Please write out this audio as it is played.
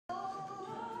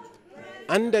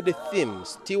Under the theme,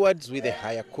 Stewards with a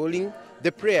Higher Calling,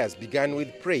 the prayers began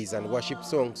with praise and worship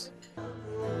songs.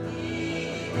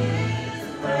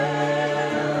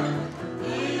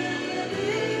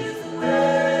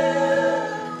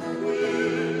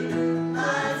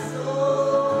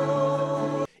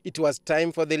 It was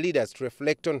time for the leaders to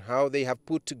reflect on how they have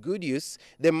put to good use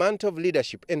the mantle of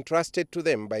leadership entrusted to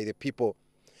them by the people.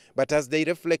 But as they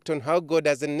reflect on how God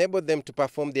has enabled them to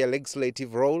perform their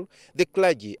legislative role, the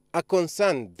clergy are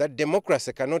concerned that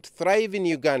democracy cannot thrive in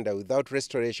Uganda without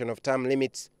restoration of term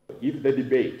limits. If the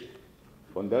debate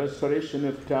on the restoration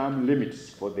of term limits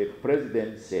for the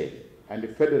presidency and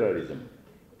federalism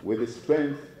will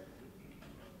strengthen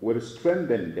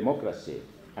democracy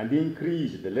and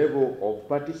increase the level of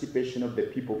participation of the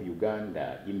people of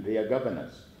Uganda in their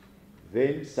governance,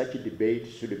 then such a debate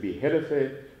should be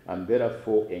healthy and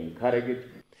therefore encouraged.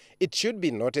 It should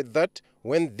be noted that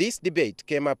when this debate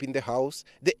came up in the House,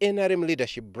 the NRM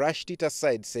leadership brushed it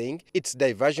aside, saying it's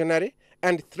diversionary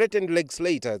and threatened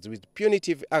legislators with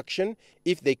punitive action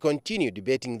if they continue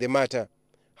debating the matter.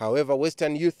 However,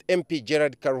 Western Youth MP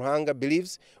Gerard Karuhanga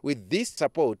believes with this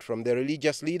support from the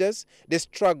religious leaders, the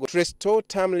struggle to restore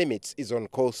term limits is on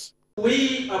course.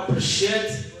 We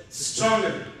appreciate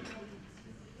strongly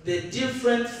the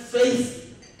different faiths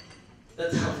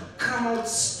that have come out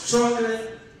strongly,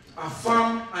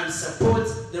 affirm and support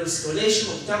the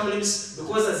restoration of term limits,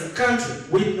 because as a country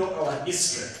we know our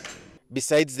history.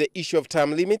 Besides the issue of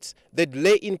term limits, the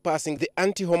delay in passing the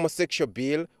anti-homosexual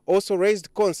bill also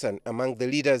raised concern among the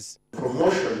leaders.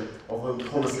 Promotion of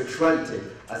homosexuality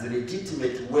as a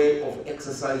legitimate way of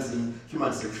exercising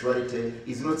human sexuality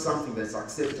is not something that's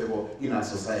acceptable in our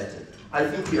society. I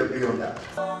think we agree on that.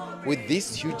 With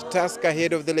this huge task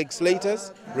ahead of the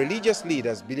legislators, religious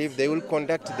leaders believe they will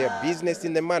conduct their business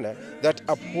in a manner that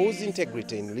upholds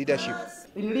integrity in leadership.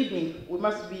 In leading, we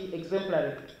must be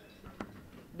exemplary.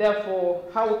 Therefore,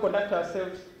 how we conduct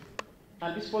ourselves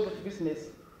and dispose of business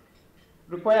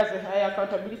requires a higher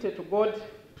accountability to God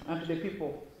and to the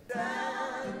people.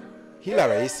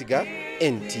 Hilary Isiga,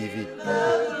 NTV.